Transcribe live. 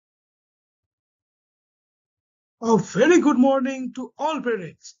A very good morning to all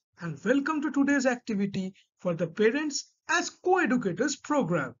parents and welcome to today's activity for the Parents as Co-Educators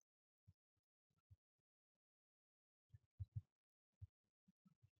program.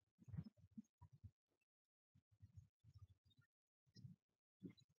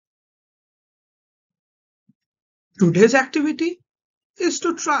 Today's activity is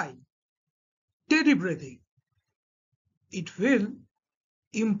to try steady breathing. It will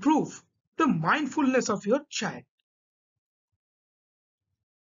improve the mindfulness of your child.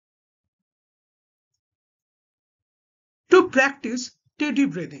 To practice steady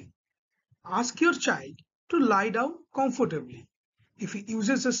breathing, ask your child to lie down comfortably. If he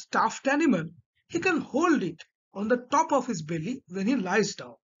uses a stuffed animal, he can hold it on the top of his belly when he lies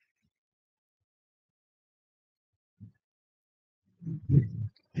down.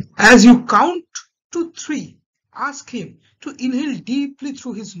 As you count to 3, ask him to inhale deeply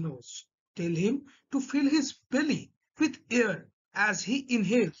through his nose. Tell him to fill his belly with air as he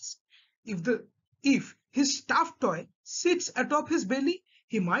inhales. If his stuffed toy sits atop his belly,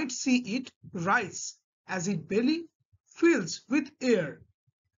 he might see it rise as its belly fills with air.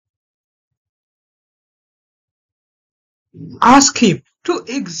 Ask him to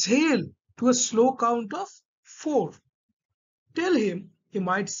exhale to a slow count of 4. Tell him he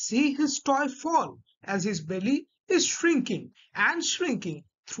might see his toy fall as his belly is shrinking and shrinking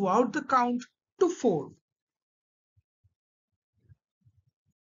throughout the count to 4.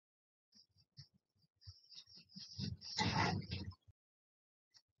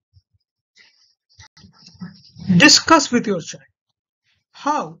 Discuss with your child.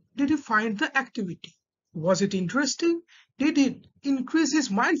 How did he find the activity? Was it interesting? Did it increase his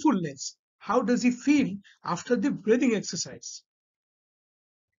mindfulness? How does he feel after the breathing exercise?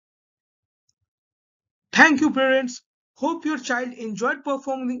 Thank you, parents. Hope your child enjoyed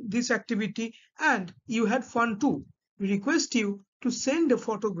performing this activity and you had fun too. We request you to send a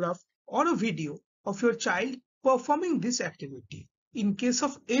photograph or a video of your child performing this activity. In case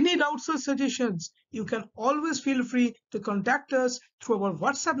of any doubts or suggestions, you can always feel free to contact us through our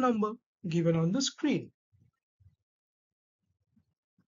WhatsApp number given on the screen.